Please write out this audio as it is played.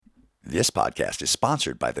This podcast is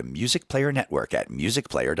sponsored by the Music Player Network at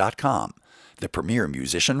musicplayer.com, the premier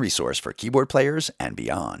musician resource for keyboard players and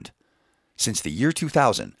beyond. Since the year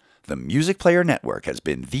 2000, the Music Player Network has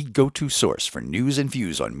been the go-to source for news and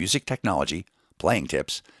views on music technology, playing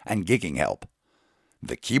tips, and gigging help.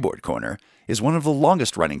 The Keyboard Corner is one of the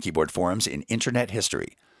longest-running keyboard forums in internet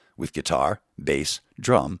history, with guitar, bass,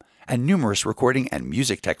 drum, and numerous recording and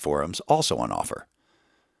music tech forums also on offer.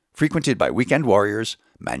 Frequented by weekend warriors,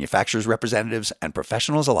 manufacturers' representatives, and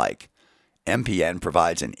professionals alike, MPN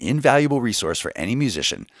provides an invaluable resource for any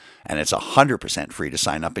musician, and it's 100% free to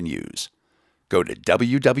sign up and use. Go to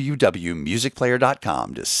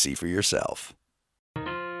www.musicplayer.com to see for yourself.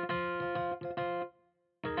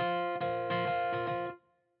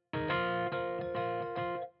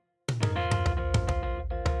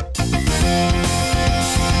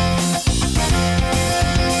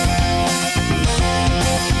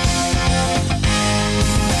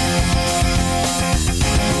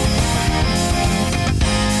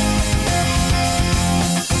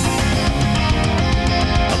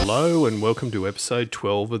 Hello and welcome to episode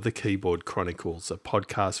 12 of the Keyboard Chronicles, a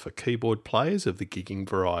podcast for keyboard players of the gigging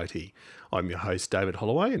variety. I'm your host David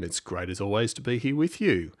Holloway and it's great as always to be here with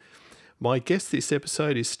you. My guest this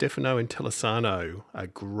episode is Stefano Intelisano, a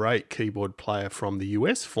great keyboard player from the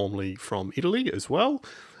US, formerly from Italy as well,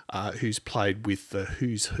 who's played with the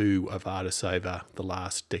who's who of artists over the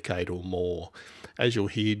last decade or more. As you'll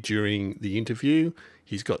hear during the interview,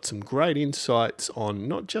 he's got some great insights on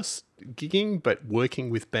not just gigging, but working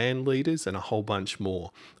with band leaders and a whole bunch more.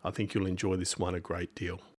 I think you'll enjoy this one a great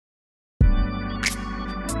deal.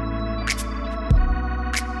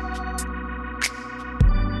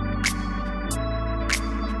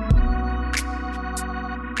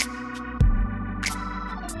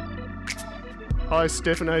 Hi,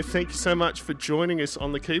 Stefano. Thank you so much for joining us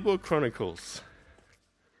on the Keyboard Chronicles.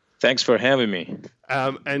 Thanks for having me.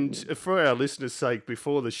 And for our listeners' sake,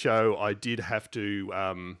 before the show, I did have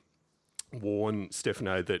to warn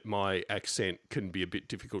Stefano that my accent can be a bit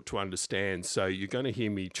difficult to understand. So you're going to hear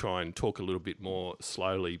me try and talk a little bit more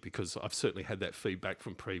slowly because I've certainly had that feedback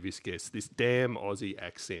from previous guests, this damn Aussie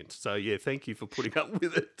accent. So yeah, thank you for putting up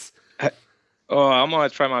with it. I'm going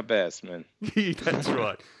to try my best, man. That's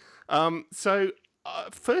right.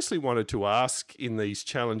 Firstly wanted to ask in these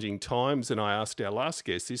challenging times, and I asked our last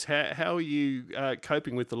guest, is how are you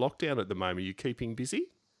coping with the lockdown at the moment? Are you keeping busy?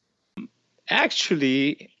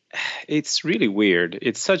 Actually, it's really weird.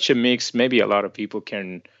 It's such a mix. Maybe a lot of people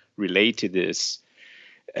can relate to this.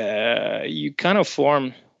 You kind of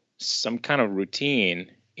form some kind of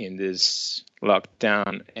routine in this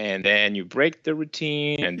lockdown, and then you break the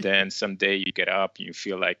routine, and then someday you get up and you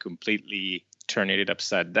feel like completely turning it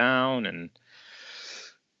upside down, and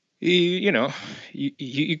you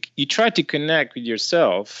try to connect with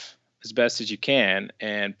yourself as best as you can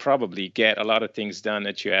and probably get a lot of things done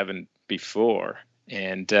that you haven't before,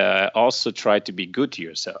 and also try to be good to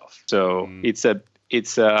yourself. So it's a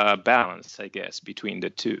balance, I guess, between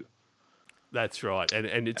the two. That's right.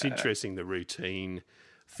 And it's interesting, the routine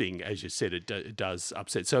thing, as you said, it does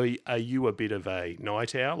upset. So are you a bit of a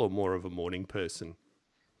night owl or more of a morning person?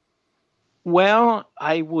 Well,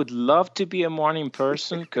 I would love to be a morning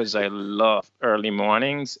person because I love early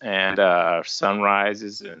mornings and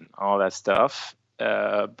sunrises and all that stuff.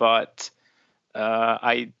 But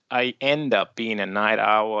I end up being a night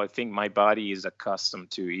owl. I think my body is accustomed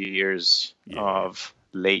to years of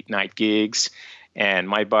late night gigs, and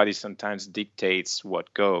my body sometimes dictates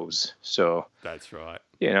what goes. So that's right.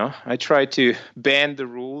 I try to bend the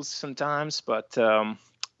rules sometimes, but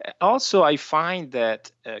also, I find that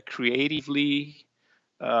creatively,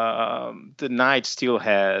 the night still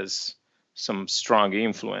has some strong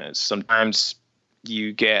influence. Sometimes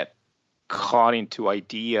you get caught into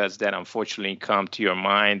ideas that unfortunately come to your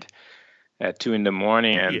mind at 2 a.m.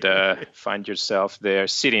 and find yourself there,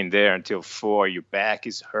 sitting there until 4. Your back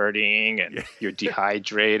is hurting and you're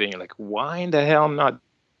dehydrated. And you're like, why in the hell I'm not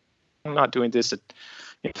doing this?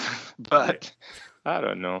 But I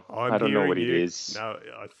don't know. I don't know what it is. No,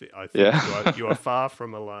 I think you are far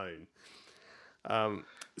from alone. I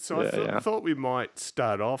thought we might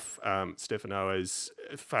start off, Stefano, as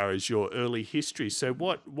far as your early history. So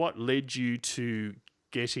what led you to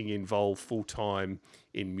getting involved full-time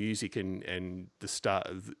in music and the start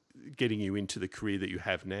of getting you into the career that you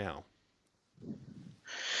have now?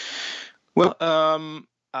 Well,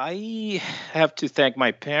 I have to thank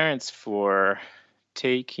my parents for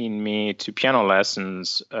taking me to piano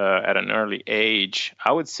lessons at an early age.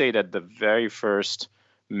 I would say that the very first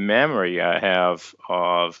memory I have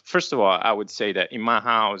of, first of all, I would say that in my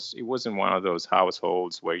house, it wasn't one of those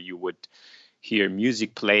households where you would hear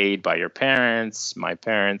music played by your parents. My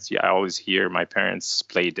parents, I always hear my parents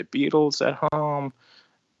play the Beatles at home.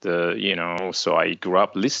 So I grew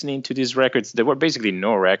up listening to these records. There were basically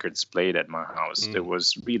no records played at my house. There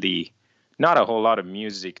was really not a whole lot of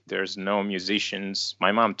music. There's no musicians.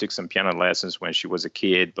 My mom took some piano lessons when she was a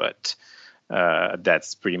kid, but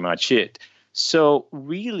that's pretty much it. So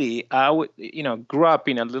really, I grew up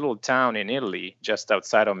in a little town in Italy, just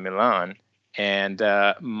outside of Milan, and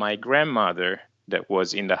my grandmother that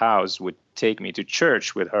was in the house would take me to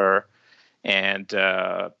church with her, and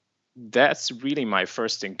that's really my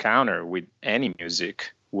first encounter with any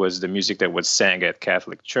music, was the music that was sang at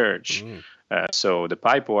Catholic church. So the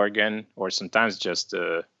pipe organ, or sometimes just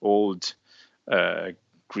the old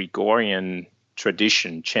Gregorian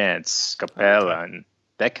tradition chants, cappella, and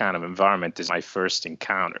that kind of environment is my first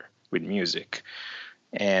encounter with music.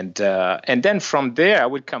 And then from there, I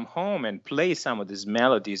would come home and play some of these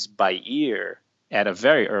melodies by ear at a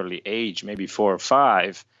very early age, maybe 4 or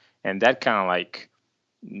 5. And that kind of like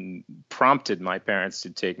prompted my parents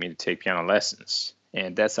to take me to take piano lessons.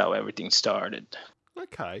 And that's how everything started.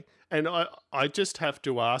 Okay. And I just have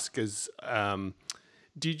to ask,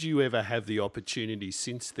 did you ever have the opportunity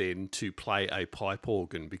since then to play a pipe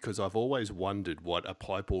organ? Because I've always wondered what a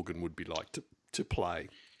pipe organ would be like to play.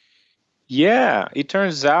 Yeah, it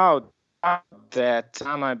turns out that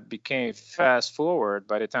time I became fast forward,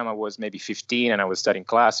 by the time I was maybe 15 and I was studying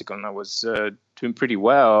classical, and I was doing pretty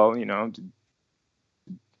well,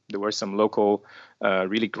 there were some local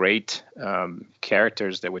really great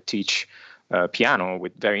characters that would teach piano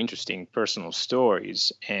with very interesting personal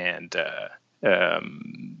stories, and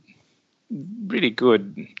really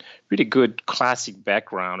good classic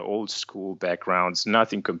background, old school backgrounds,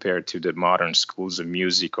 nothing compared to the modern schools of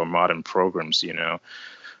music or modern programs,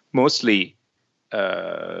 mostly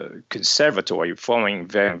conservatory, following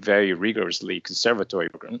very, very rigorously conservatory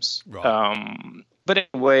programs. Right. But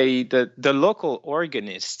anyway, the local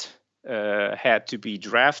organist had to be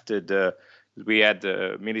drafted. We had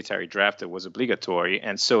the military draft that was obligatory,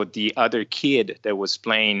 and so the other kid that was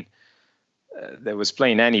playing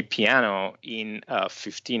any piano in a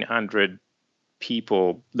 1,500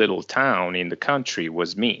 people little town in the country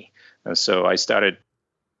was me. And so I started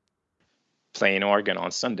playing organ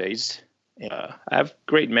on Sundays. I have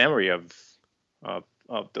great memory of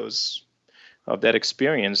that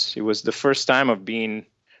experience. It was the first time of being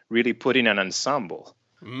really put in an ensemble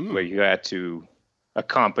where you had to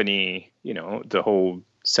accompany, the whole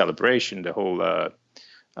celebration, the whole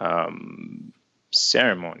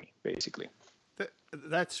ceremony, basically.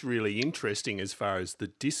 That's really interesting as far as the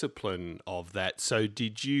discipline of that. So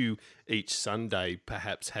did you each Sunday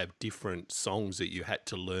perhaps have different songs that you had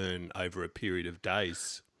to learn over a period of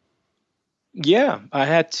days? Yeah, I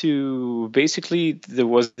had to basically. There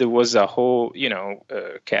was a whole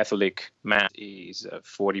Catholic mass is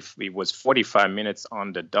 40. It was 45 minutes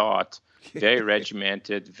on the dot, very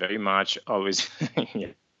regimented, very much always,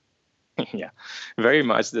 yeah, very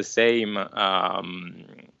much the same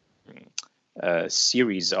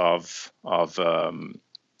series of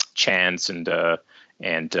chants and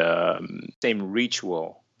same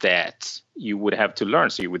ritual that you would have to learn.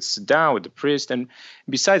 So you would sit down with the priest, and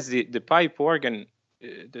besides the pipe organ,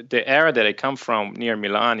 the area that I come from near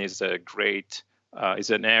Milan is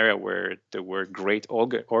an area where there were great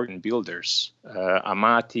organ builders,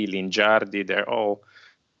 Amati, Lingiardi. They're all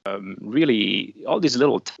really, all these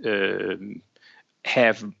little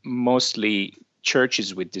have mostly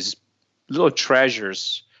churches with these little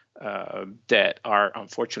treasures that are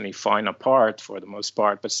unfortunately falling apart for the most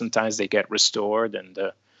part, but sometimes they get restored, and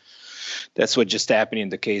that's what just happened in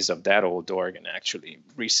the case of that old organ actually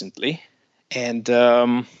recently. And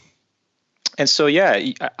so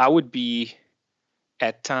I would be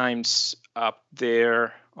at times up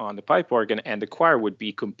there on the pipe organ, and the choir would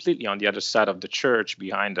be completely on the other side of the church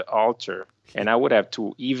behind the altar, and I would have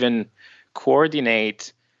to even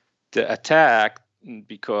coordinate the attack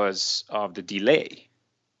because of the delay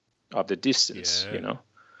of the distance,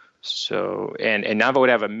 So, and now I would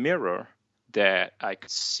have a mirror that I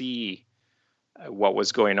could see what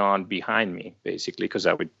was going on behind me, basically, because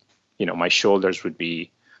I would, my shoulders would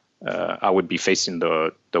be, I would be facing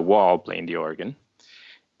the wall playing the organ.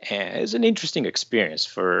 And it's an interesting experience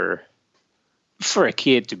for a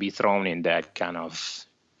kid to be thrown in that kind of,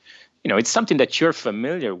 it's something that you're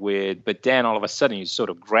familiar with, but then all of a sudden you sort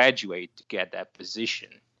of graduate to get that position.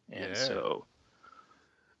 And so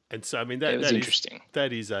I mean, that was interesting.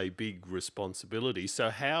 That is a big responsibility. So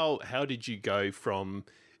how did you go from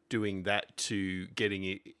doing that to getting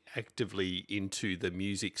it actively into the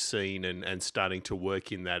music scene and starting to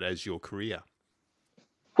work in that as your career?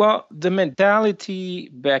 Well, the mentality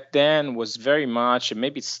back then was very much, and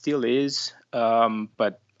maybe it still is,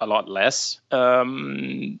 but a lot less.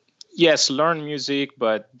 Yes, learn music,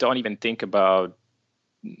 but don't even think about,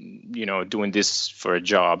 doing this for a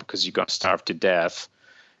job because you're going to starve to death.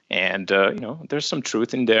 And, there's some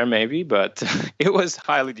truth in there maybe, but it was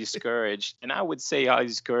highly discouraged. And I would say highly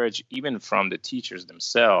discouraged even from the teachers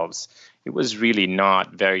themselves. It was really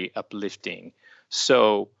not very uplifting.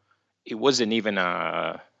 So it wasn't even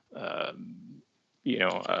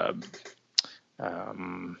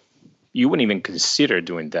you wouldn't even consider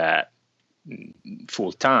doing that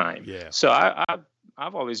full time. Yeah. So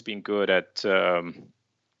I've always been good at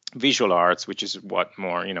visual arts, which is what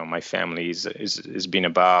more my family is been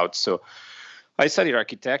about. So I studied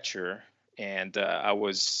architecture, and I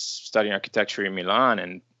was studying architecture in Milan,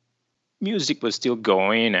 and music was still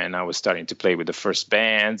going, and I was starting to play with the first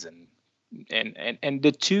bands, and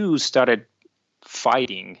the two started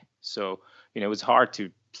fighting. So it was hard to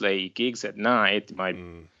play gigs at night. My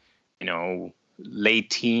late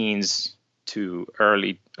teens to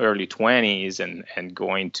early 20s, and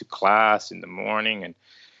going to class in the morning. And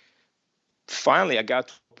finally I got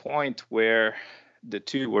to a point where the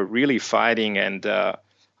two were really fighting, and I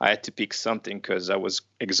had to pick something because I was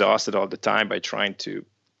exhausted all the time by trying to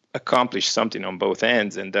accomplish something on both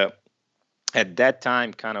ends. And at that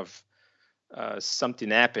time, kind of something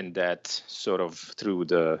happened that sort of threw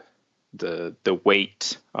the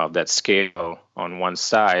weight of that scale on one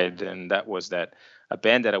side, and that was that a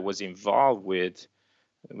band that I was involved with,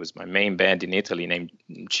 it was my main band in Italy, named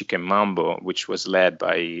Chicken Mambo, which was led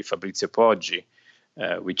by Fabrizio Poggi,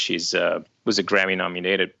 which was a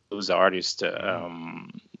Grammy-nominated blues artist a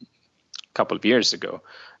couple of years ago.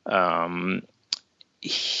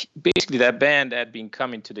 Basically, that band had been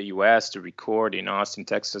coming to the U.S. to record in Austin,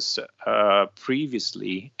 Texas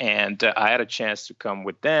previously, and I had a chance to come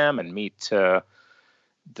with them and meet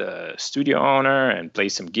the studio owner and play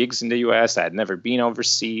some gigs in the U.S. I had never been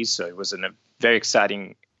overseas, so it was a very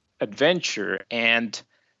exciting adventure, and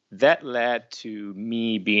that led to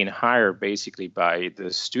me being hired basically by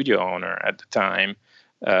the studio owner at the time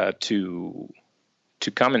to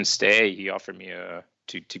come and stay. He offered me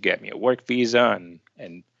to get me a work visa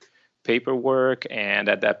and paperwork, and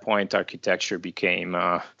at that point architecture became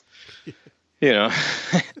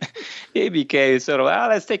it became sort of,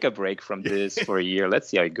 let's take a break from this for a year, let's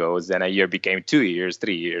see how it goes. Then a year became 2 years,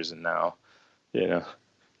 3 years, and now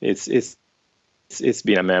it's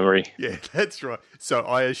been a memory. Yeah, that's right. So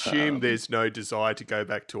I assume there's no desire to go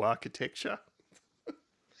back to architecture?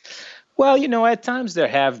 Well, at times there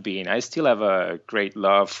have been. I still have a great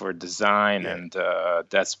love for design, and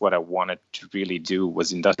that's what I wanted to really do,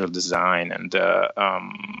 was industrial design. And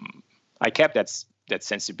I kept that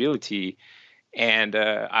sensibility. And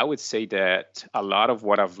I would say that a lot of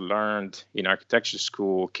what I've learned in architecture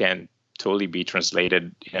school can totally be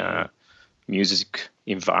translated in a music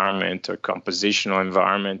environment or compositional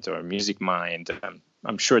environment or music mind.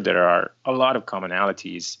 I'm sure there are a lot of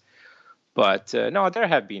commonalities. But no, there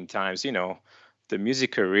have been times, the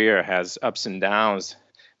music career has ups and downs.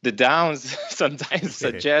 The downs sometimes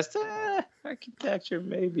suggest architecture,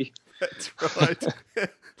 maybe. That's right.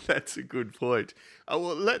 That's a good point.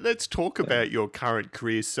 Well, let's talk about your current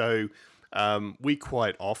career. So we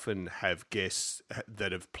quite often have guests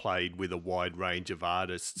that have played with a wide range of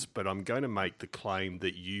artists, but I'm going to make the claim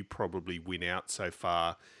that you probably win out so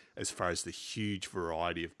far as the huge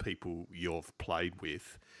variety of people you've played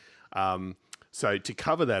with. So to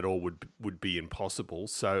cover that all would be impossible.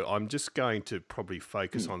 So I'm just going to probably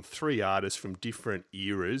focus on three artists from different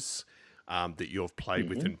eras that you've played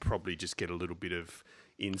with, and probably just get a little bit of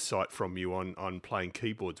insight from you on playing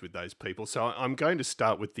keyboards with those people. So I'm going to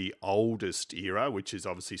start with the oldest era, which is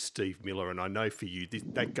obviously Steve Miller. And I know for you,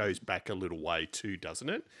 that goes back a little way too, doesn't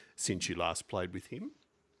it, since you last played with him?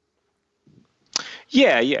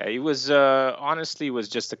 Yeah. It was honestly, it was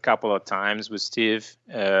just a couple of times with Steve.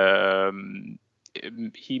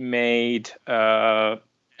 He made an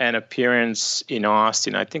appearance in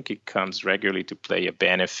Austin. I think he comes regularly to play a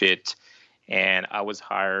benefit, and I was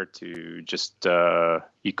hired to just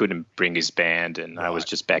he couldn't bring his band, and I was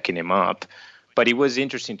just backing him up. But it was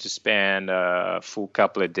interesting to spend a full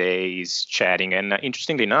couple of days chatting. And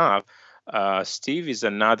interestingly enough, Steve is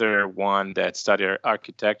another one that studied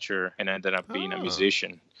architecture and ended up being a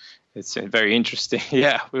musician. It's very interesting.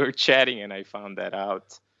 Yeah, we were chatting and I found that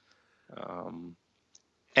out.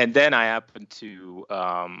 And then I happened to,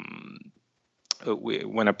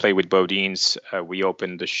 when I played with BoDeans, we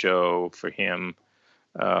opened the show for him.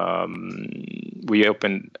 We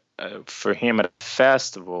opened for him at a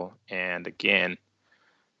festival, and again, it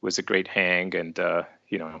was a great hang. And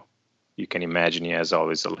you can imagine he has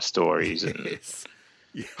always a lot of stories.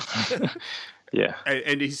 Yes. And yeah.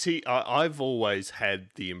 And is he? I've always had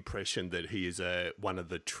the impression that he is one of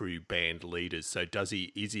the true band leaders. So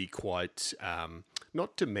is he quite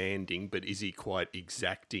not demanding, but is he quite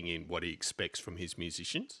exacting in what he expects from his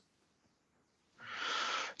musicians?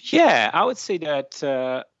 Yeah, I would say that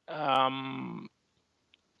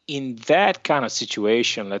in that kind of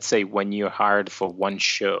situation, let's say when you're hired for one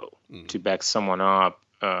show to back someone up,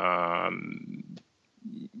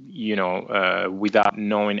 without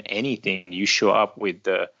knowing anything, you show up with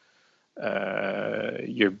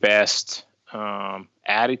your best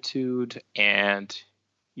attitude, and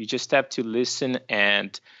you just have to listen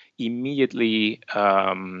and immediately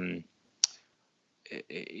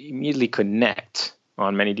connect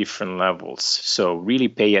on many different levels. So really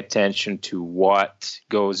pay attention to what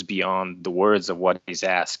goes beyond the words of what he's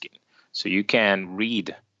asking. So you can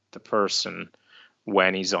read the person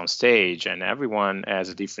when he's on stage, and everyone has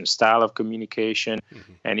a different style of communication.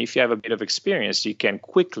 Mm-hmm. And if you have a bit of experience, you can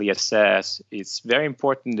quickly assess. It's very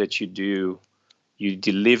important that you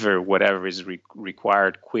deliver whatever is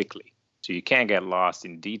required quickly. So you can't get lost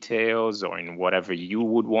in details or in whatever you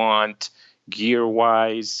would want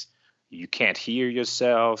gear-wise. You can't hear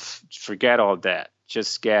yourself. Forget all that.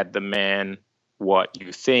 Just get the man what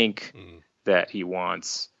you think that he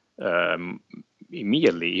wants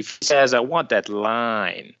immediately. If he says, I want that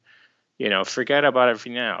line, forget about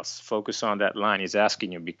everything else. Focus on that line he's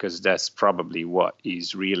asking you, because that's probably what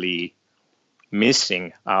he's really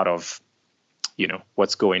missing out of,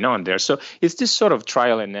 what's going on there. So it's this sort of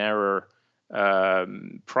trial and error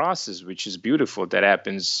process, which is beautiful, that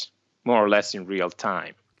happens more or less in real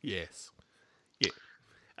time. Yes. Yeah.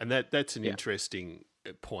 And that's an interesting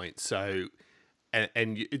point. So, and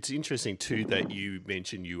it's interesting too that you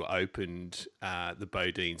mentioned you opened, the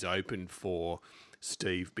BoDeans opened for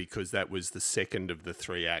Steve, because that was the second of the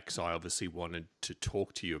three acts I obviously wanted to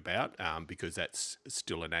talk to you about, because that's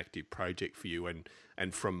still an active project for you. And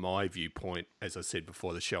from my viewpoint, as I said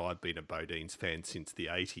before the show, I've been a BoDeans fan since the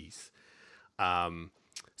 80s.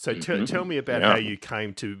 So tell me about how you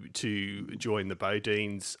came to join the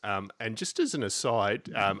BoDeans, and just as an aside,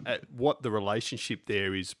 what the relationship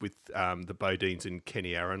there is with the BoDeans and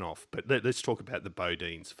Kenny Aronoff. But let's talk about the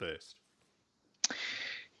BoDeans first.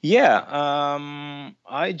 Yeah,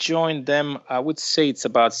 I joined them, I would say it's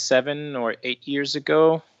about 7 or 8 years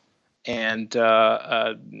ago. And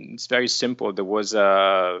it's very simple. There was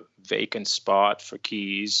a vacant spot for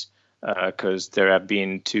keys because there have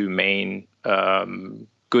been two main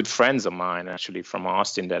good friends of mine, actually, from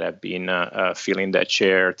Austin that have been filling that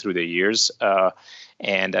chair through the years.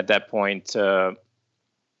 And at that point,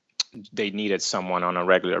 they needed someone on a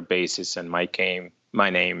regular basis, and my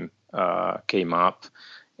name came up.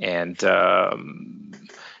 And, I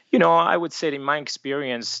would say in my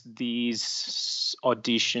experience, these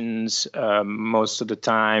auditions most of the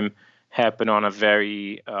time happen on a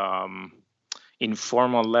very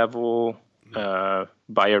informal level, by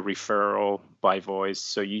a referral, by voice.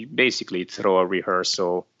 So you basically throw a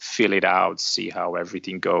rehearsal, fill it out, see how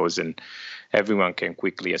everything goes, and everyone can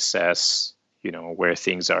quickly assess, where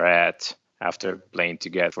things are at after playing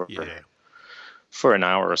together for an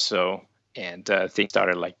hour or so. And things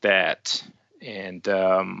started like that. And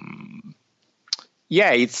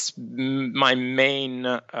it's my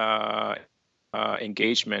main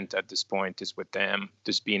engagement at this point is with them.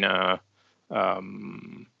 It's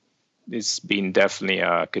been definitely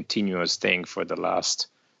a continuous thing for the last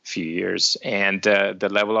few years, and the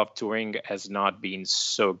level of touring has not been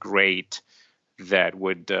so great that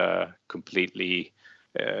would completely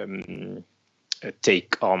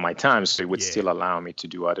take all my time. So it would still allow me to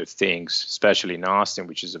do other things, especially in Austin,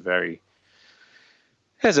 which is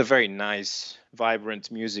has a very nice, vibrant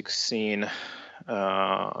music scene,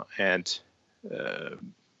 and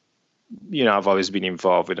I've always been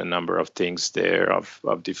involved with a number of things there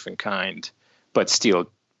of different kind, but still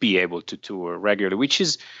be able to tour regularly, which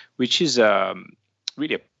is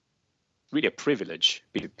really a privilege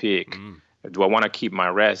to pick. Do I want to keep my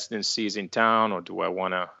residencies in town, or do I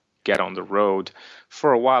want to get on the road?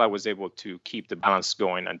 For a while, I was able to keep the balance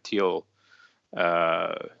going until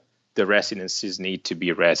the residencies need to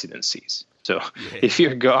be residencies. So if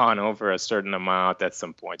you're gone over a certain amount, at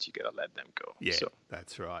some point you got to let them go. Yeah,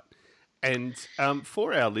 that's right. And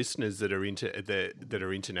for our listeners that are that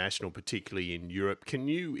are international, particularly in Europe, can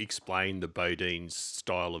you explain the BoDeans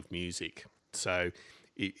style of music? So,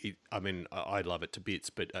 I love it to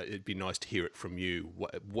bits, but it'd be nice to hear it from you.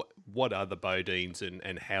 What are the BoDeans,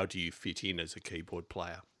 and how do you fit in as a keyboard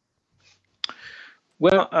player?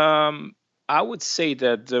 Well, I would say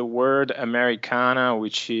that the word Americana,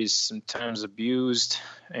 which is sometimes abused,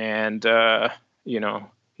 and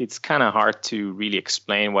it's kind of hard to really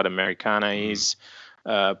explain what Americana is,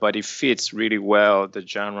 but it fits really well the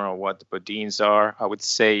genre of what the BoDeans are. I would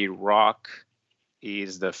say rock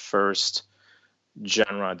is the first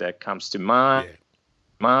genre that comes to mind,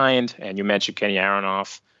 and you mentioned Kenny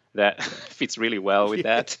Aronoff. That fits really well with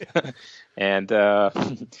that. And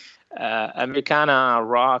Americana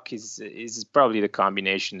rock is probably the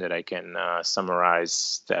combination that I can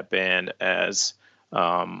summarize that band as.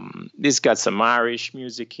 This got some Irish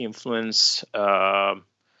music influence,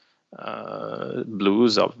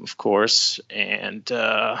 blues of course, and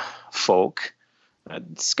folk.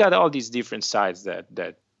 It's got all these different sides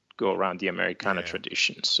that go around the Americana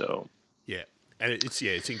tradition. So yeah. And it's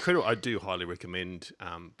incredible. I do highly recommend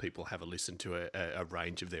people have a listen to a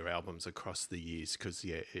range of their albums across the years because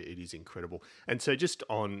it is incredible. And so just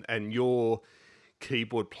on and your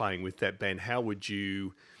keyboard playing with that band, how would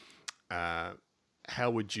you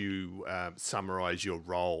summarize your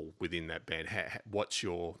role within that band? What's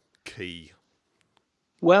your key?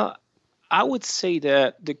 Well, I would say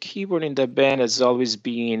that the keyboard in the band has always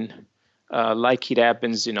been, like it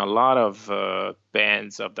happens in a lot of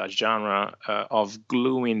bands of that genre, of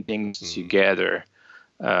gluing things together.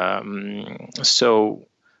 So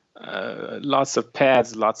lots of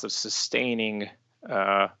pads, lots of sustaining,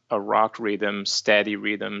 a rock rhythm, steady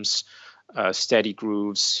rhythms, steady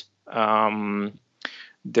grooves.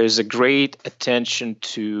 There's a great attention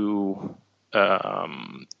to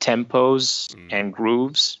tempos and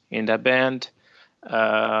grooves in that band.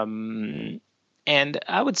 And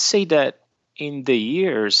I would say that in the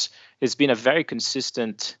years, it's been a very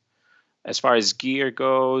consistent, as far as gear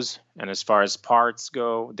goes and as far as parts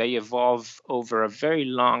go. They evolve over a very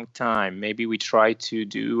long time. Maybe we try to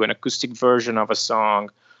do an acoustic version of a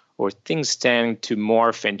song, or things tend to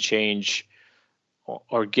morph and change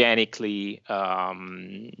organically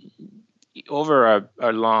over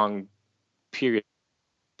a long period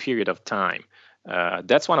of time.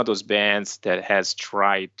 That's one of those bands that has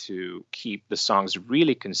tried to keep the songs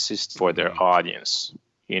really consistent for their audience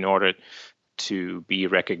in order to be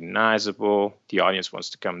recognizable. The audience wants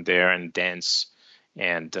to come there and dance.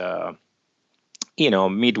 And,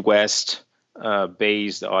 Midwest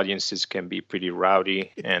based audiences can be pretty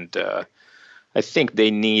rowdy. And I think they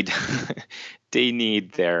need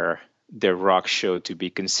their rock show to be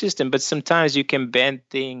consistent. But sometimes you can bend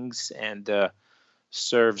things and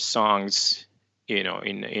serve songs,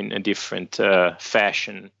 in a different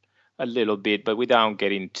fashion a little bit, but without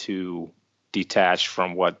getting too detached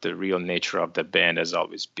from what the real nature of the band has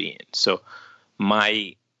always been. So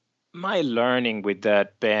my learning with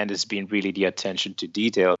that band has been really the attention to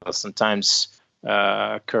detail. Sometimes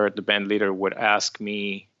Kurt, the band leader, would ask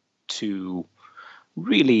me to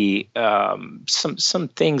really some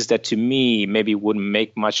things that to me maybe wouldn't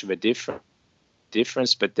make much of a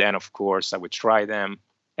difference, but then of course I would try them,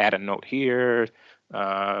 add a note here,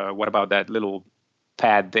 what about that little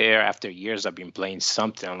pad there? After years I've been playing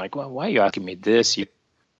something, I'm like, well, why are you asking me this?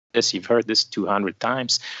 You've heard this 200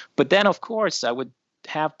 times. But then of course I would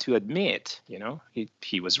have to admit,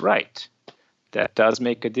 he was right. That does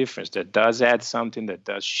make a difference. That does add something, that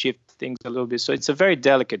does shift things a little bit. So it's a very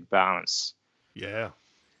delicate balance. Yeah.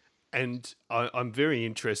 And I'm very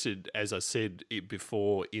interested, as I said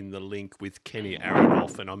before, in the link with Kenny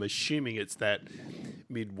Aronoff, and I'm assuming it's that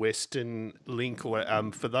Midwestern link. Or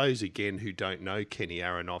for those, again, who don't know Kenny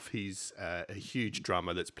Aronoff, he's a huge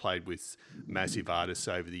drummer that's played with massive artists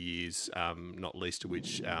over the years, not least of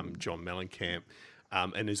which John Mellencamp,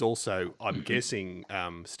 and is also, I'm guessing,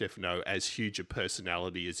 Stefano, as huge a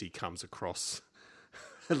personality as he comes across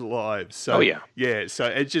live. So so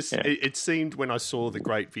it seemed when I saw the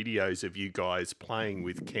great videos of you guys playing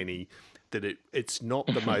with Kenny that it's not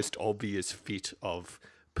the most obvious fit of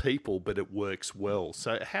people, but it works well.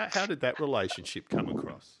 So how did that relationship come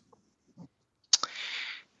across?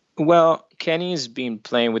 Well, Kenny's been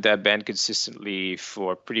playing with that band consistently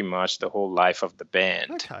for pretty much the whole life of the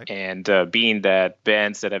band. Okay. And being that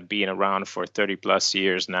bands that have been around for 30 plus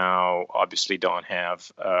years now obviously don't have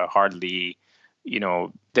hardly,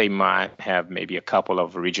 they might have maybe a couple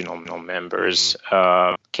of original members.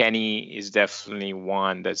 Kenny is definitely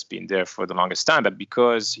one that's been there for the longest time, but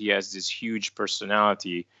because he has this huge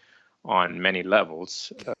personality on many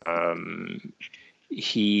levels,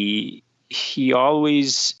 he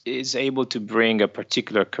always is able to bring a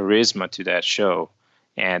particular charisma to that show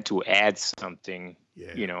and to add something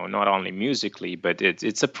not only musically, but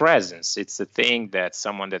it's a presence. It's a thing that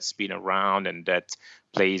someone that's been around and that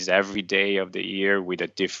plays every day of the year with a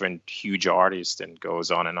different huge artist and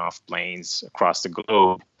goes on and off planes across the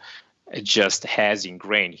globe. It just has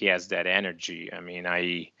ingrained. He has that energy. I mean,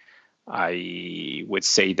 I would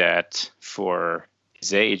say that for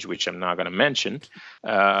his age, which I'm not going to mention,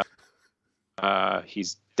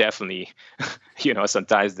 he's definitely,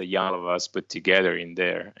 sometimes the young of us put together in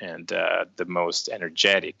there, and the most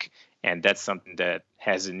energetic. And that's something that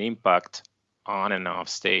has an impact on and off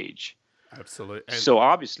stage. Absolutely. And so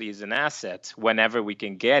obviously he's an asset whenever we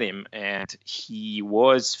can get him. And he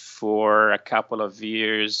was for a couple of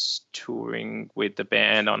years touring with the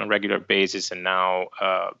band on a regular basis, and now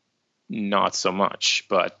not so much.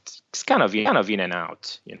 But it's kind of in and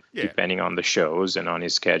out, depending on the shows and on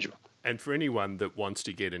his schedule. And for anyone that wants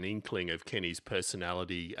to get an inkling of Kenny's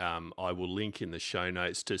personality, I will link in the show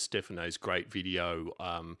notes to Stefano's great video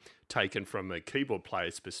taken from a keyboard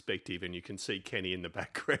player's perspective, and you can see Kenny in the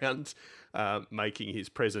background making his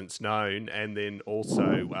presence known. And then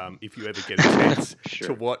also, if you ever get a chance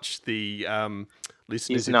to watch the listeners...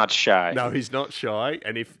 He's not shy. No, he's not shy.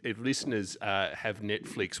 And if listeners have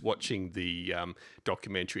Netflix watching the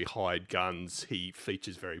documentary Hired Guns, he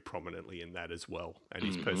features very prominently in that as well. And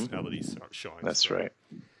his personality shines. That's right.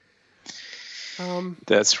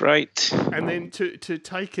 That's right. And then to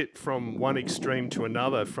take it from one extreme to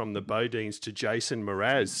another, from the BoDeans to Jason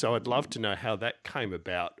Mraz. So I'd love to know how that came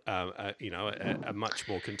about. A much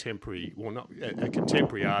more contemporary, a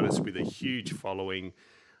contemporary artist with a huge following,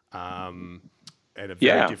 and a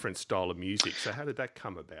very different style of music. So how did that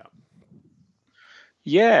come about?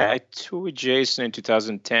 Yeah, I toured with Jason in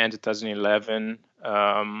 2010, 2011,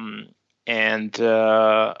 and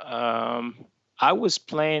I was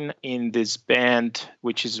playing in this band,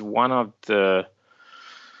 which is one of the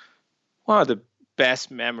best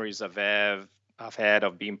memories I've had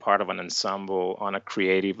of being part of an ensemble on a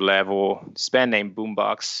creative level. This band named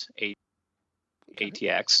Boombox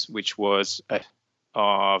ATX, which was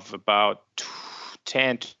of about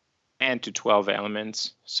 10 to 12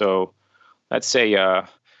 elements. So let's say a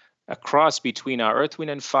cross between Earth,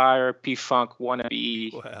 Wind and Fire, P-Funk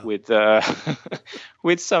wannabe,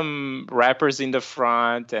 with some rappers in the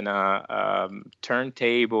front and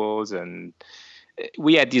turntables. And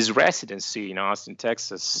we had this residency in Austin,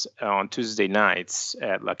 Texas on Tuesday nights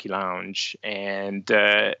at Lucky Lounge. And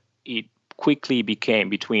it quickly became,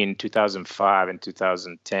 between 2005 and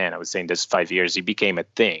 2010, I was saying this 5 years, it became a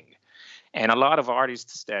thing. And a lot of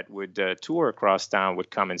artists that would tour across town would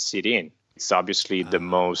come and sit in. It's obviously the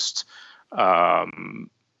most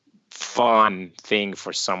fun thing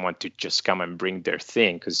for someone to just come and bring their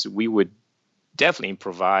thing, because we would definitely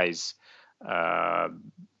improvise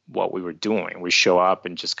what we were doing. We show up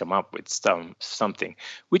and just come up with something,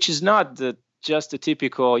 which is not just the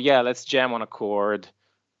typical, let's jam on a chord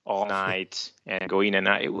all night and go in and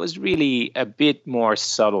out. It was really a bit more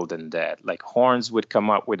subtle than that. Like horns would come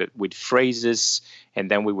up with phrases, and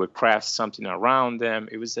then we would craft something around them.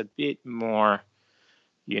 It was a bit more,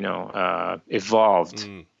 evolved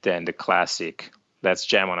than the classic, let's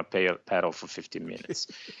jam on a pedal for 15 minutes.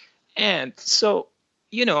 And so,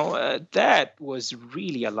 that was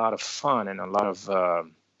really a lot of fun, and a lot of,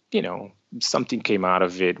 something came out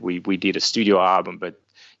of it. We did a studio album, but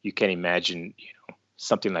you can imagine,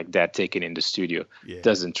 something like that taken in the studio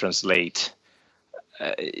doesn't translate.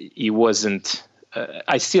 It wasn't,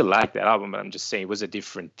 I still like that album, but I'm just saying it was a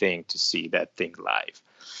different thing to see that thing live.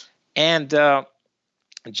 And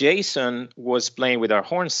Jason was playing with our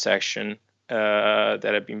horn section that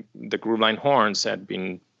had been, the Grooveline Horns had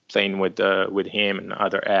been playing with him and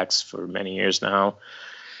other acts for many years now.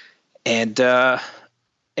 And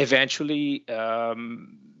eventually,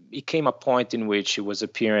 it came a point in which it was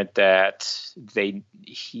apparent that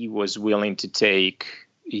he was willing to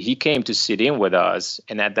he came to sit in with us.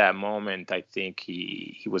 And at that moment, I think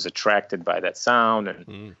he was attracted by that sound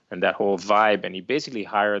and that whole vibe. And he basically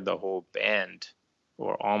hired the whole band,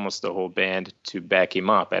 or almost the whole band, to back him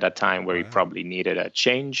up at a time where he probably needed a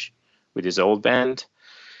change with his old band.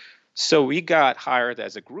 So we got hired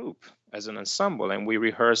as a group, as an ensemble, and we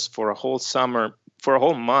rehearsed for a whole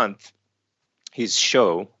month, his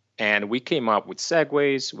show. And we came up with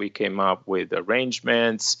segues, we came up with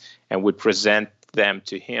arrangements, and would present them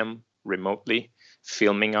to him remotely,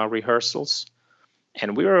 filming our rehearsals.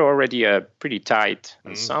 And we were already a pretty tight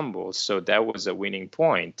ensemble, so that was a winning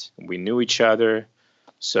point. We knew each other,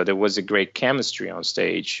 so there was a great chemistry on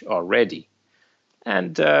stage already.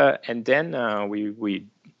 And then we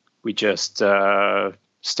just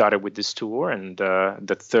started with this tour, and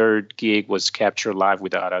the third gig was Capture Live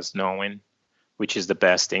Without Us Knowing, which is the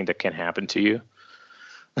best thing that can happen to you.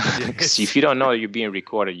 Because if you don't know you're being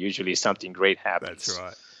recorded, usually something great happens. That's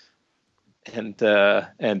right.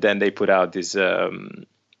 And then they put out this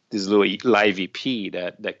little live EP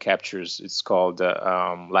that captures. It's called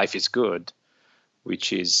 "Life Is Good,"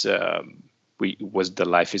 which is was the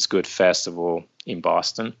Life Is Good festival in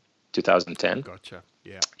Boston, 2010. Gotcha.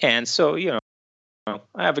 Yeah. And so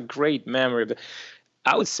I have a great memory of it.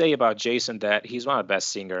 I would say about Jason that he's one of the best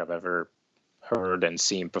singers I've ever heard and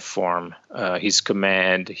seen perform. His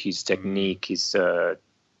command, his technique, his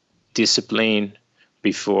discipline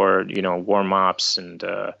before warm-ups, and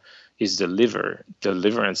his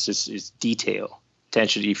deliverance is detail.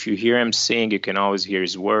 Attention, if you hear him sing, you can always hear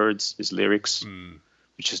his words, his lyrics,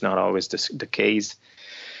 which is not always the case.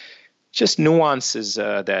 Just nuances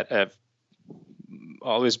that have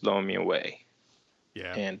always blown me away.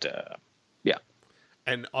 Yeah. And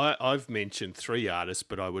And I've mentioned 3 artists,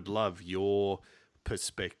 but I would love your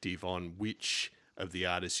perspective on which of the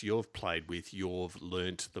artists you've played with you've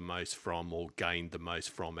learnt the most from or gained the most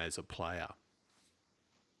from as a player.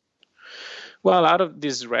 Well, out of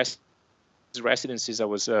these residencies I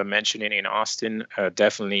was mentioning in Austin,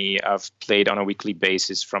 definitely I've played on a weekly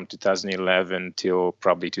basis from 2011 till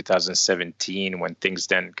probably 2017, when things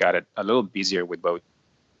then got a little busier with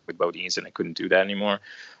BoDeans, and I couldn't do that anymore.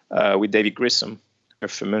 With David Grissom, you're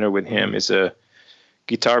familiar with him, is a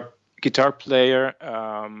guitar player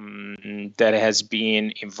that has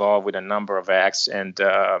been involved with a number of acts, and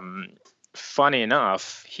funny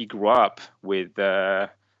enough, he grew up with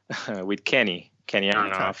Kenny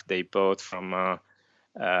Aronoff. They both from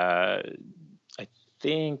I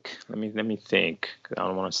think, let me think, 'cause I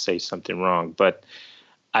don't want to say something wrong, but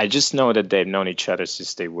I just know that they've known each other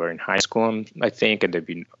since they were in high school, I think, and they've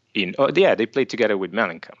been they played together with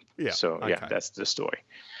Mellencamp. Yeah. So that's the story.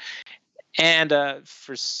 And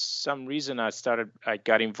for some reason, I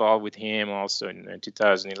got involved with him also in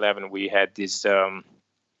 2011. We had this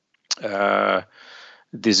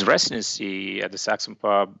residency at the Saxon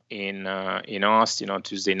Pub in Austin on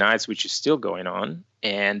Tuesday nights, which is still going on.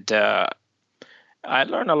 And I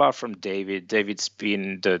learned a lot from David. David's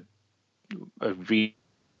been a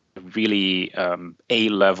really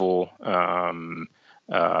A-level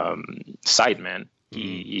sideman.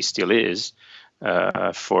 He still is.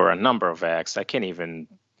 For a number of acts. I can't even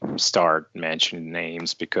start mentioning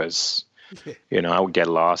names because, I would get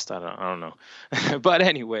lost. I don't know. But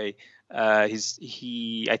anyway, I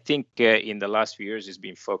think in the last few years he's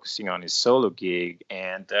been focusing on his solo gig,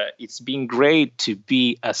 and it's been great to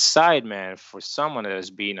be a sideman for someone that has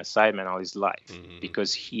been a sideman all his life,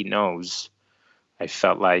 because he knows, I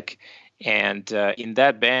felt like. And in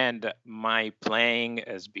that band, my playing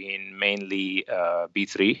has been mainly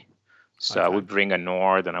B3. So I would bring a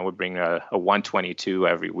Nord, and I would bring a 122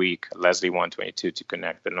 every week, a Leslie 122 to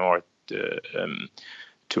connect the Nord, to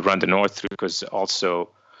run the Nord through. Because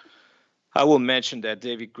also, I will mention that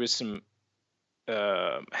David Grissom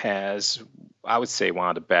has, I would say, one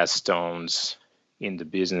of the best tones in the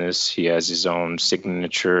business. He has his own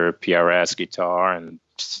signature PRS guitar, and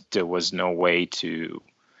there was no way to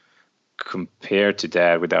compare to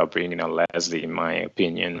that without bringing a Leslie, in my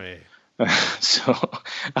opinion. Right. So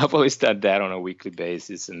I've always done that on a weekly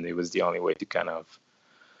basis, and it was the only way to kind of,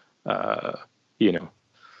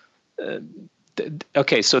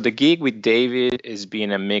 okay, so the gig with David has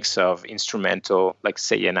been a mix of instrumental, like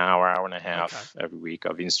say an hour and a half every week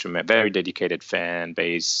of very dedicated fan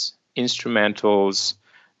base, instrumentals,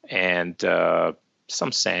 and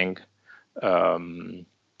some sang.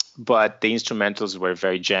 But the instrumentals were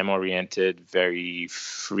very jam-oriented, very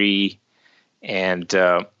free, and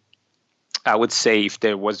I would say if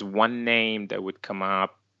there was one name that would come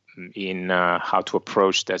up in how to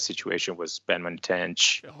approach that situation was Ben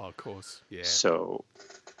Montench. Oh, of course, yeah. So,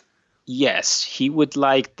 yes, he would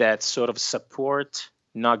like that sort of support,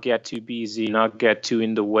 not get too busy, not get too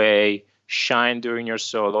in the way, shine during your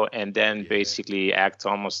solo, and then basically act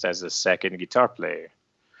almost as a second guitar player.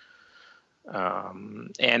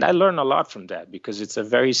 And I learned a lot from that because it's a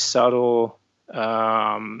very subtle,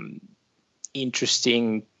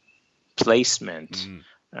 interesting placement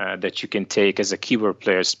that you can take as a keyboard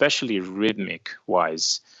player, especially rhythmic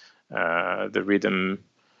wise. The rhythm,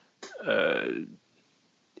 I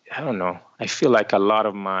don't know. I feel like a lot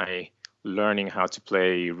of my learning how to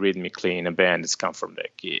play rhythmically in a band has come from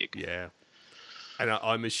that gig. Yeah. And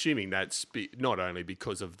I'm assuming that's not only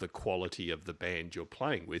because of the quality of the band you're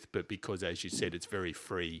playing with, but because, as you said, it's very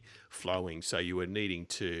free flowing. So you were needing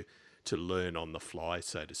to learn on the fly,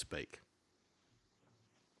 so to speak.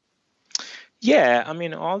 Yeah, I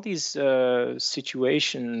mean, all these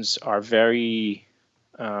situations are very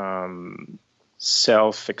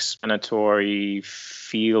self-explanatory,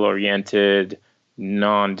 feel-oriented,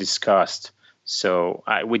 non-discussed. So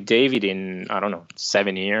with David, in, I don't know,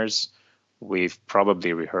 7 years, we've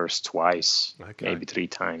probably rehearsed twice, maybe 3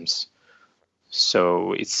 times.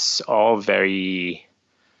 So it's all very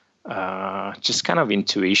just kind of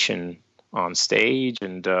intuition on stage,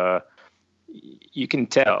 and you can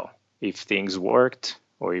tell if things worked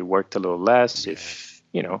or it worked a little less. Yeah. If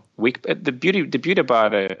the beauty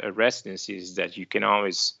about a residency is that you can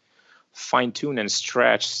always fine tune and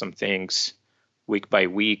stretch some things week by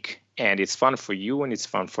week, and it's fun for you and it's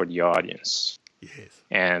fun for the audience. Yes.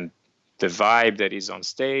 And the vibe that is on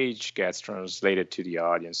stage gets translated to the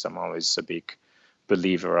audience. I'm always a big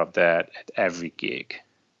believer of that at every gig.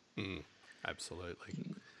 Absolutely.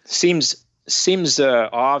 Seems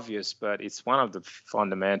obvious, but it's one of the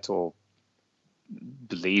fundamental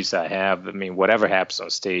beliefs I have. I mean, whatever happens on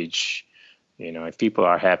stage, if people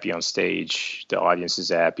are happy on stage, the audience is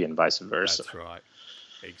happy, and vice versa. That's right.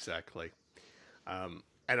 Exactly.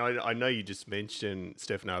 And I know you just mentioned,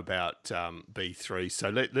 Stefano, about B3. So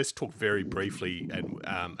let's talk very briefly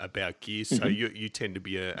about gear. So you tend to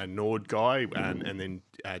be a Nord guy and then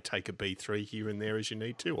take a B3 here and there as you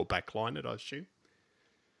need to, or backline it, I assume?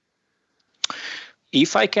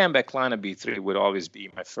 If I can backline a B3, it would always be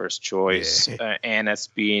my first choice. Yeah. And it's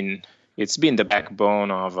been the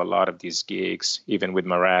backbone of a lot of these gigs. Even with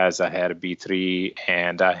Mraz, I had a B3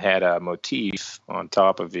 and I had a motif on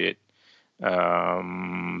top of it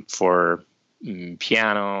for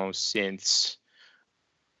piano, synths,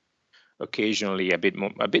 occasionally a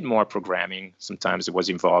bit more programming. Sometimes it was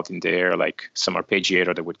involved in there, like some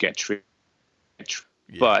arpeggiator that would get tripped.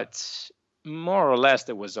 Yeah. But more or less,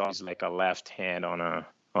 there was always like a left hand on a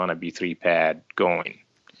B3 pad going.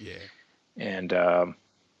 Yeah. And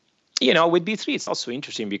with B3, it's also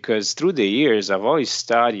interesting because through the years, I've always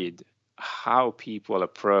studied how people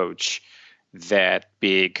approach that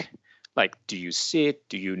big. Like, do you sit?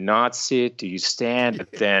 Do you not sit? Do you stand?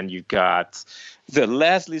 But then you got the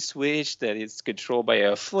Leslie switch that is controlled by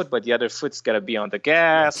a foot, but the other foot's got to be on the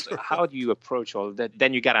gas. Right. How do you approach all that?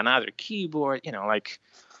 Then you got another keyboard.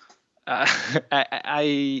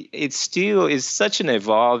 It still is such an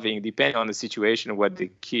evolving, depending on the situation, what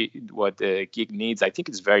the gig needs. I think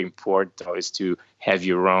it's very important always to have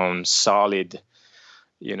your own solid,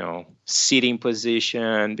 seating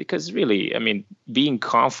position, because really, I mean, being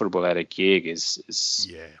comfortable at a gig is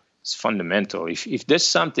fundamental. If there's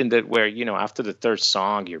something that where, after the third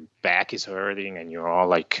song, your back is hurting and you're all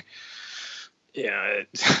like,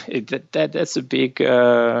 that's a big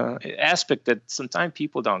aspect that sometimes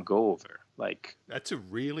people don't go over. Like, that's a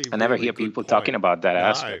really, I never hear people talking about that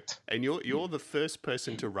aspect. And you're the first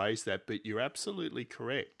person to raise that, but you're absolutely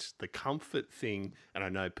correct. The comfort thing, and I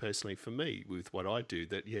know personally for me with what I do,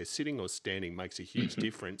 that sitting or standing makes a huge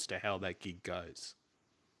difference to how that gig goes.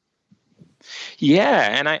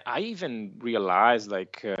 Yeah, and I even realized,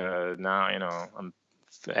 like, now, I'm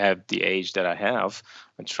at the age that I have,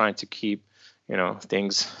 I'm trying to keep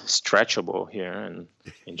things stretchable here and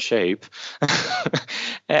in shape.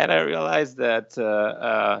 And I realized that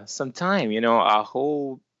sometime, a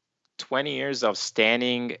whole 20 years of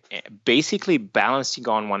standing, basically balancing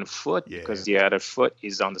on one foot because the other foot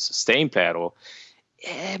is on the sustain pedal,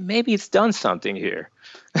 maybe it's done something here.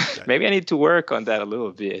 Maybe I need to work on that a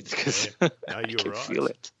little bit because I can feel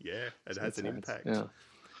it. Yeah, it has an impact. Yeah.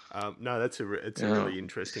 No, it's a really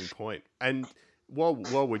interesting point. And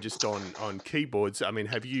while we're just on keyboards, I mean,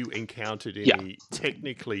 have you encountered any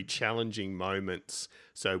technically challenging moments?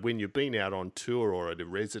 So when you've been out on tour or at a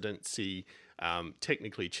residency,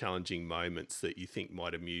 technically challenging moments that you think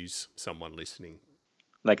might amuse someone listening?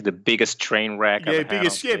 Like the biggest train wreck.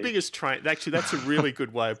 Biggest train. Actually, that's a really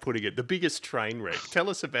good way of putting it. The biggest train wreck. Tell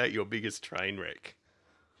us about your biggest train wreck.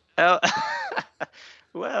 Well,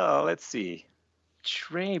 let's see.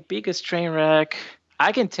 Biggest train wreck.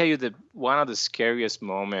 I can tell you that one of the scariest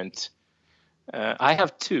moments, I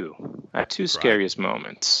have two scariest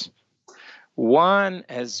moments. One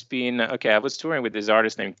has been, I was touring with this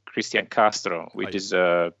artist named Cristian Castro, which is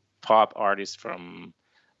a pop artist from,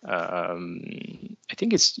 I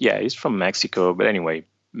think he's from Mexico, but anyway,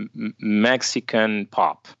 Mexican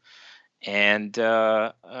pop. And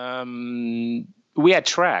we had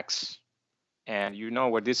tracks, and you know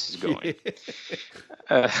where this is going.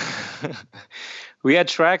 We had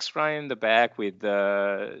tracks running in the back with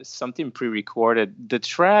something pre-recorded. The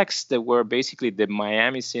tracks that were basically the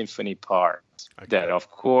Miami Symphony part that,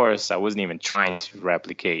 of course, I wasn't even trying to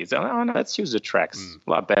replicate. So, no, let's use the tracks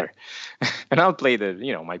a lot better. And I'll play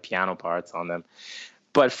my piano parts on them.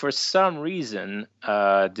 But for some reason,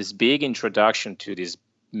 this big introduction to this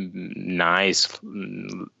nice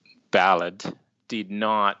ballad did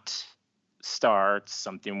not start,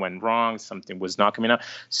 something went wrong, something was not coming out.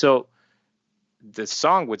 So the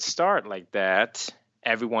song would start like that.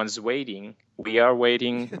 Everyone's waiting. We are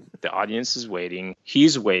waiting. The audience is waiting.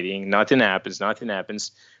 He's waiting. Nothing happens. Nothing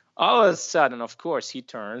happens. All of a sudden, of course, he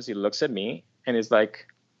turns. He looks at me and is like,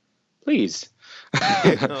 "Please,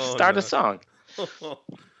 start a song."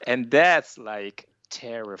 And that's like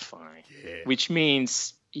terrifying. Yeah. Which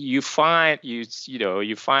means you find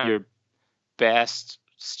your best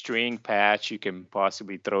string patch you can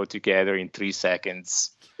possibly throw together in 3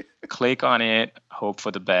 seconds. Click on it, hope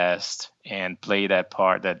for the best, and play that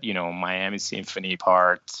part, that Miami Symphony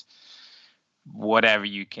part, whatever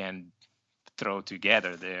you can throw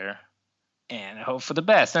together there, and hope for the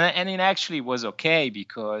best. And it actually was okay,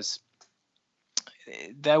 because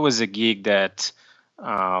that was a gig that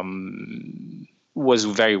was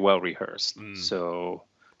very well rehearsed. So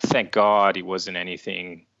thank God it wasn't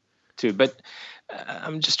anything too. But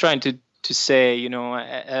I'm just trying to say,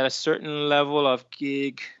 at a certain level of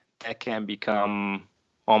gig, that can become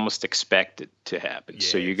almost expected to happen. Yes.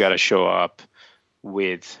 So you got to show up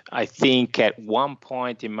with, I think at one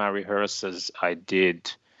point in my rehearsals, I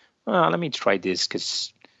did, let me try this,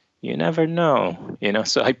 because you never know,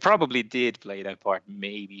 So I probably did play that part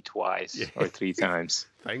maybe twice or 3 times.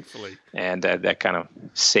 Thankfully. And that kind of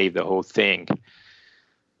saved the whole thing.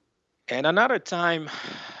 And another time,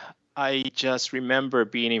 I just remember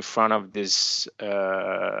being in front of this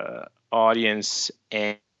audience,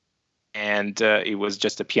 and it was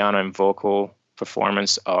just a piano and vocal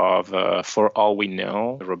performance of For All We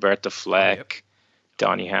Know, the Roberta Fleck,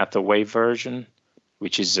 Donny Hathaway version,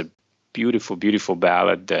 which is a beautiful, beautiful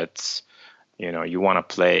ballad that, you want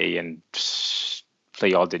to play and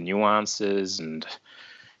play all the nuances and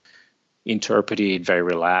interpret it very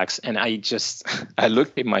relaxed. And I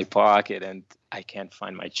looked in my pocket and I can't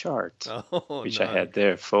find my chart, which I had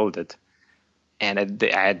there folded. And I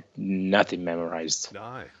had nothing memorized.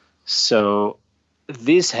 No. So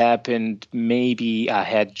this happened, maybe I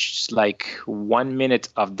had just like 1 minute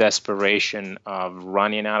of desperation of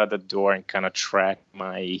running out of the door and kind of track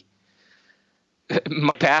my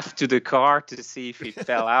path to the car to see if it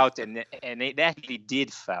fell out. And it actually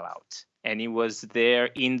did fall out. And it was there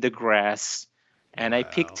in the grass. And I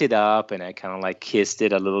picked it up and I kind of like kissed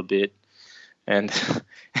it a little bit and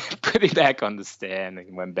put it back on the stand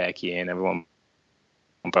and went back in. Everyone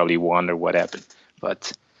probably wondered what happened.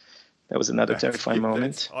 But that was another terrifying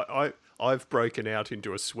moment. I've broken out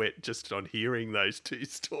into a sweat just on hearing those 2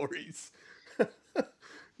 stories.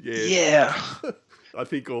 Yeah. I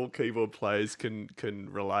think all keyboard players can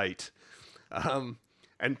relate.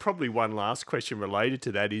 And probably one last question related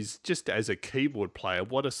to that is, just as a keyboard player,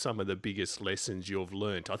 what are some of the biggest lessons you've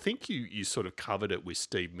learnt? I think you sort of covered it with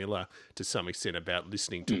Steve Miller to some extent about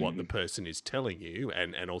listening to what the person is telling you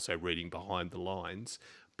and also reading behind the lines.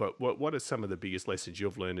 But what are some of the biggest lessons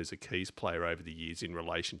you've learned as a keys player over the years in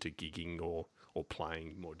relation to gigging or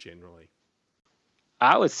playing more generally?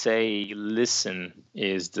 I would say listen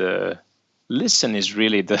is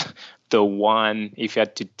really the one. If you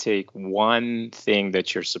had to take one thing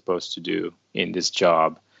that you're supposed to do in this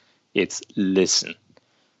job, it's listen.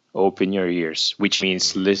 Open your ears, which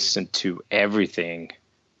means listen to everything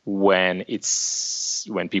when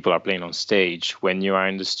people are playing on stage, when you are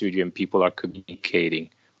in the studio and people are communicating.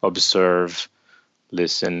 Observe,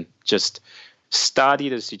 listen, just study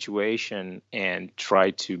the situation and try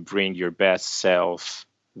to bring your best self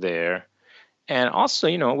there. And also,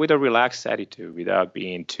 with a relaxed attitude without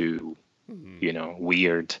being too,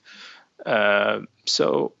 weird.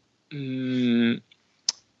 So listen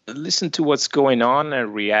to what's going on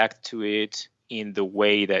and react to it in the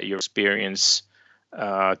way that your experience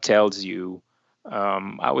tells you.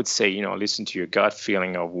 I would say, listen to your gut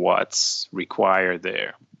feeling of what's required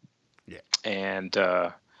there. Yeah.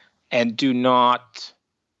 And do not,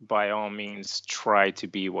 by all means, try to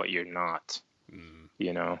be what you're not.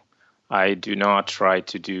 I do not try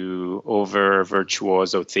to do over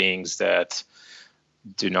virtuoso things that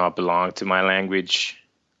do not belong to my language.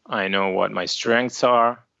 I know what my strengths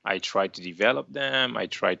are. I try to develop them. I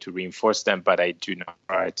try to reinforce them, but I do not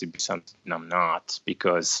try to be something I'm not,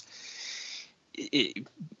 because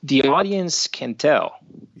the audience can tell.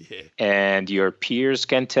 Yeah. And your peers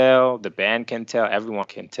can tell, the band can tell, everyone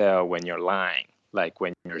can tell when you're lying, like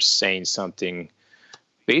when you're saying something.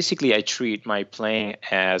 Basically, I treat my playing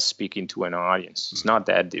as speaking to an audience. It's not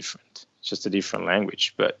that different. It's just a different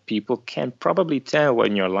language. But people can probably tell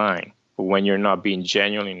when you're lying, or when you're not being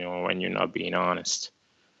genuine, or when you're not being honest.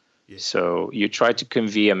 Yeah. So you try to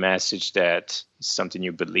convey a message that is something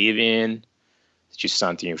you believe in, just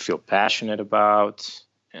something you feel passionate about,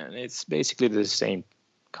 and it's basically the same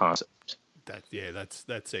concept.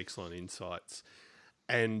 That's excellent insights.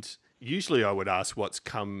 And usually I would ask what's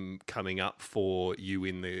coming up for you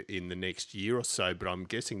in the next year or so, but I'm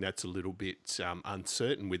guessing that's a little bit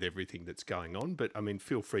uncertain with everything that's going on. But I mean,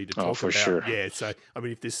 feel free to talk about. Sure. Yeah. So I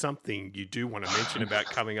mean, if there's something you do want to mention about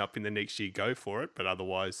coming up in the next year, go for it. But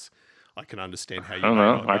otherwise, I can understand how you. I don't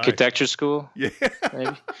know. Architecture school. Yeah.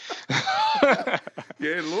 Maybe.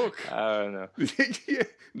 Yeah. Look. I don't know. Yeah.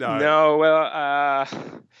 No. No. Well.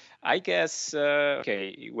 I guess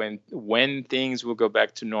when things will go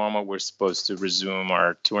back to normal, we're supposed to resume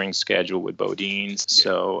our touring schedule with BoDeans. Yeah.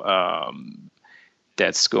 So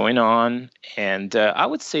that's going on, and I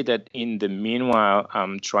would say that in the meanwhile,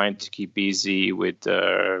 I'm trying to keep busy with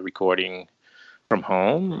recording from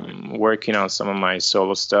home, working on some of my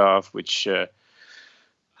solo stuff, which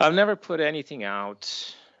I've never put anything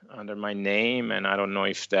out under my name, and I don't know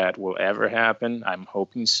if that will ever happen. I'm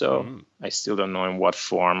hoping so. I still don't know in what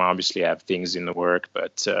form. Obviously, I have things in the work,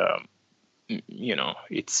 but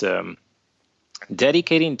it's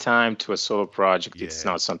dedicating time to a solo project. Yeah. It's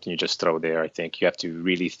not something you just throw there. I think you have to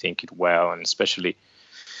really think it well, and especially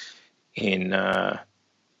in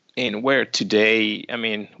where today,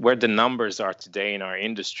 where the numbers are today in our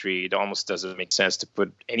industry, it almost doesn't make sense to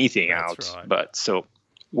put anything out. Right. But so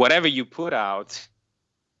whatever you put out,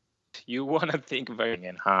 you want to think very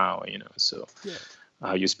and how,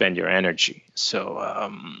 how you spend your energy. So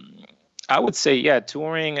I would say,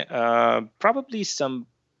 touring, probably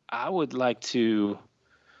I would like to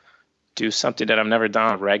do something that I've never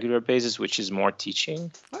done on a regular basis, which is more teaching.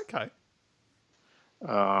 Okay.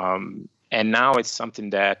 And now it's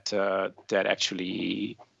something that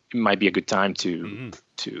actually might be a good time to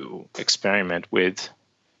experiment with,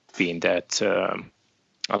 being that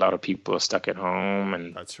a lot of people are stuck at home,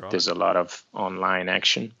 and there's a lot of online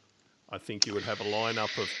action. I think you would have a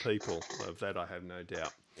lineup of people. Of that, I have no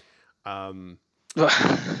doubt. And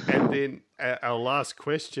then our last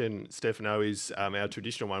question, Stefano, is our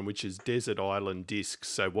traditional one, which is Desert Island Discs.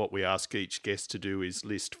 So what we ask each guest to do is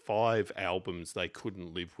list 5 albums they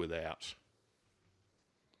couldn't live without.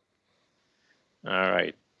 All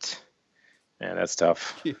right. Yeah, that's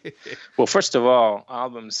tough. Well, first of all,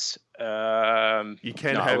 albums. You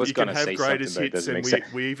can have greatest hits, and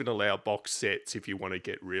we even allow box sets if you want to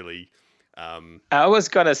get really. I was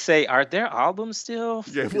gonna say, are there albums still?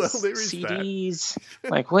 Yeah, well, there is CDs.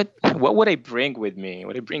 Like what would I bring with me?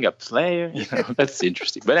 Would I bring a player? That's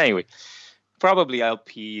interesting. But anyway, probably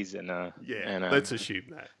LPs and let's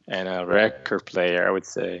assume that, and a record player. I would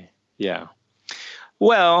say, yeah.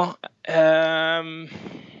 Well,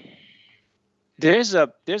 there's a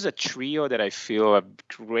trio that I feel a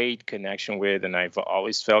great connection with, and I've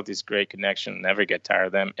always felt this great connection, never get tired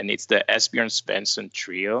of them, and it's the Esbjörn Svensson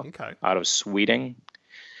trio out of Sweden.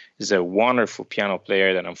 He's a wonderful piano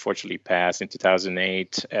player that unfortunately passed in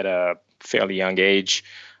 2008 at a fairly young age,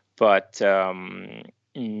 but it's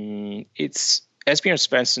Esbjörn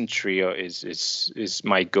Svensson trio is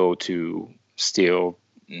my go-to still.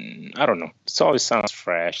 I don't know. It always sounds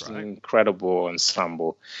fresh. Right. It's an incredible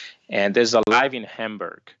ensemble. And there's a Live in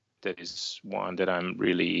Hamburg that is one that I'm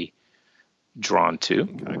really drawn to.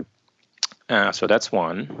 Okay. So that's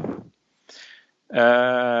one.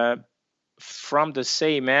 From the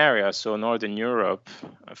same area, so Northern Europe,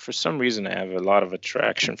 for some reason I have a lot of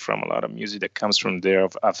attraction from a lot of music that comes from there.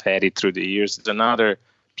 I've had it through the years. There's another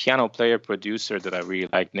piano player producer that I really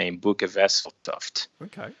like named Buke Vesseltoft.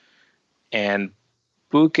 Okay. And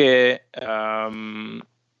Buke,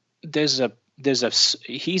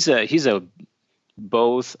 he's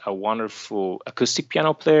both a wonderful acoustic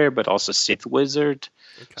piano player, but also synth wizard.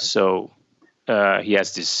 Okay. So he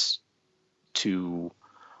has this two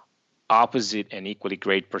opposite and equally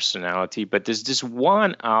great personality. But there's this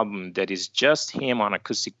one album that is just him on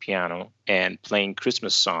acoustic piano and playing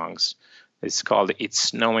Christmas songs. It's called "It's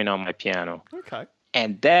Snowing on My Piano." Okay.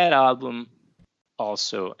 And that album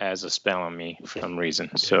also has a spell on me for some reason.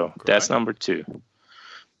 Yeah, so that's number 2.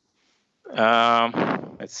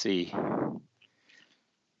 Let's see,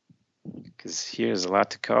 because here's a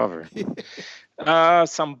lot to cover.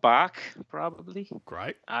 Some Bach, probably.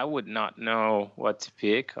 Great. I would not know what to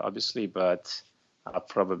pick, obviously, but I'll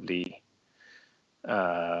probably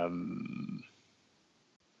I'll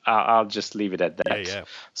just leave it at that. Yeah.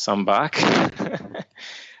 Some Bach.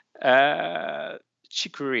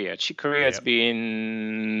 Chick Corea has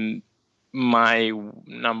been my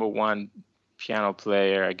number 1 piano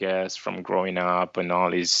player, I guess, from growing up, and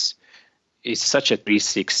all. He's such a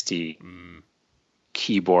 360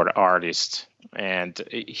 keyboard artist. And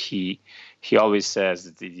he always says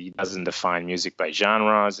that he doesn't define music by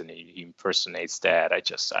genres, and he impersonates that. I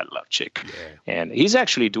love Chick. Yeah. And he's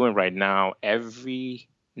actually doing right now every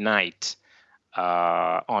night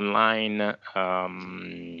online.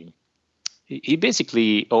 He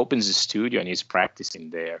basically opens the studio and he's practicing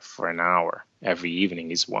there for an hour every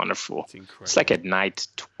evening. It's wonderful. It's like at night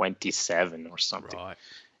 27 or something. Right.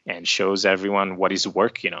 And shows everyone what he's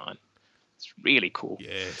working on. It's really cool.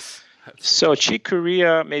 Yes. Absolutely. So Chick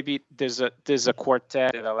Corea, maybe there's a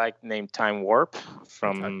quartet that I like named Time Warp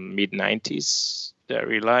from mid-90s that I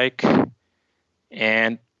really like.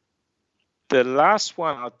 And the last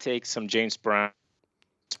one, I'll take some James Brown.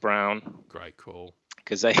 Great call.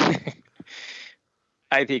 Because I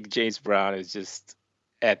think James Brown is just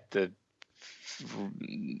at the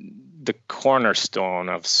cornerstone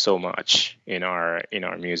of so much in our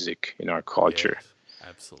music, in our culture. Yes,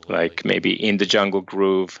 absolutely. Like maybe In the Jungle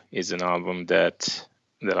Groove is an album that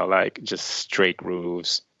I like, just straight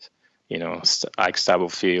grooves, Ike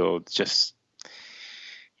Stubblefield, just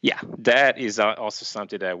that is also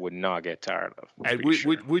something that I would not get tired of. And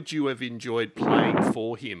would you have enjoyed playing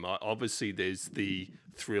for him? Obviously, there's the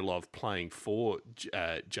thrill of playing for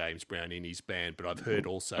James Brown in his band, but I've heard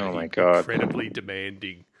also incredibly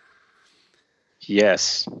demanding.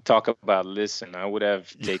 Yes, talk about listen. I would have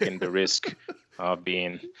taken the risk of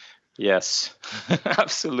being, yes,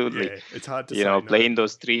 absolutely. Yeah, it's hard to say playing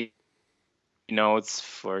those 3 notes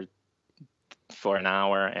for an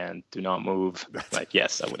hour and do not move.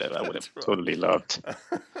 Yes, I would have right. Totally loved.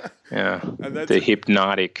 Yeah, and that's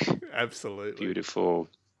hypnotic, absolutely beautiful.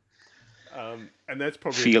 And that's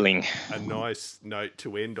probably feeling a nice note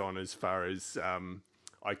to end on, as far as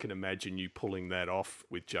I can imagine you pulling that off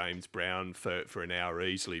with James Brown for an hour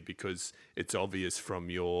easily, because it's obvious from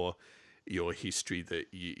your history that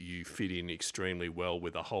you fit in extremely well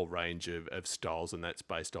with a whole range of styles, and that's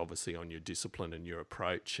based obviously on your discipline and your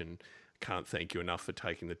approach. And can't thank you enough for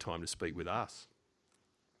taking the time to speak with us.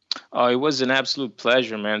 Oh, it was an absolute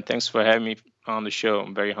pleasure, man. Thanks for having me on the show.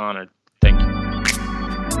 I'm very honored. Thank you.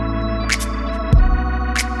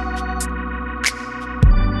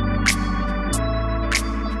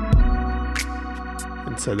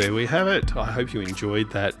 And so there we have it. I hope you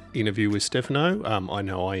enjoyed that interview with Stefano. I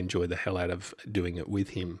know I enjoyed the hell out of doing it with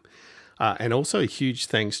him. And also a huge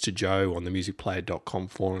thanks to Joe on the musicplayer.com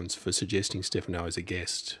forums for suggesting Stefano as a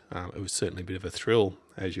guest. It was certainly a bit of a thrill.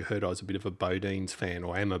 As you heard, I was a bit of a BoDeans fan,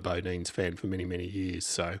 or am a BoDeans fan for many, many years.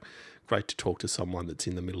 So great to talk to someone that's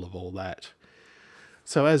in the middle of all that.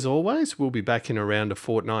 So as always, we'll be back in around a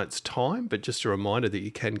fortnight's time, but just a reminder that you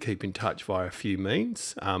can keep in touch via a few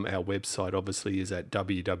means. Our website obviously is at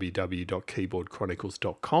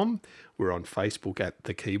www.keyboardchronicles.com. We're on Facebook at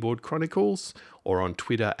The Keyboard Chronicles, or on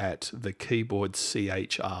Twitter at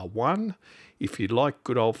TheKeyboardCHR1. If you'd like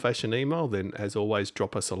good old-fashioned email, then as always,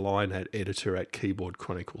 drop us a line at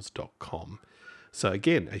editor@keyboardchronicles.com. So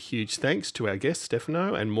again, a huge thanks to our guest,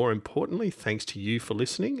 Stefano, and more importantly, thanks to you for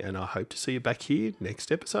listening, and I hope to see you back here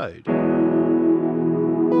next episode.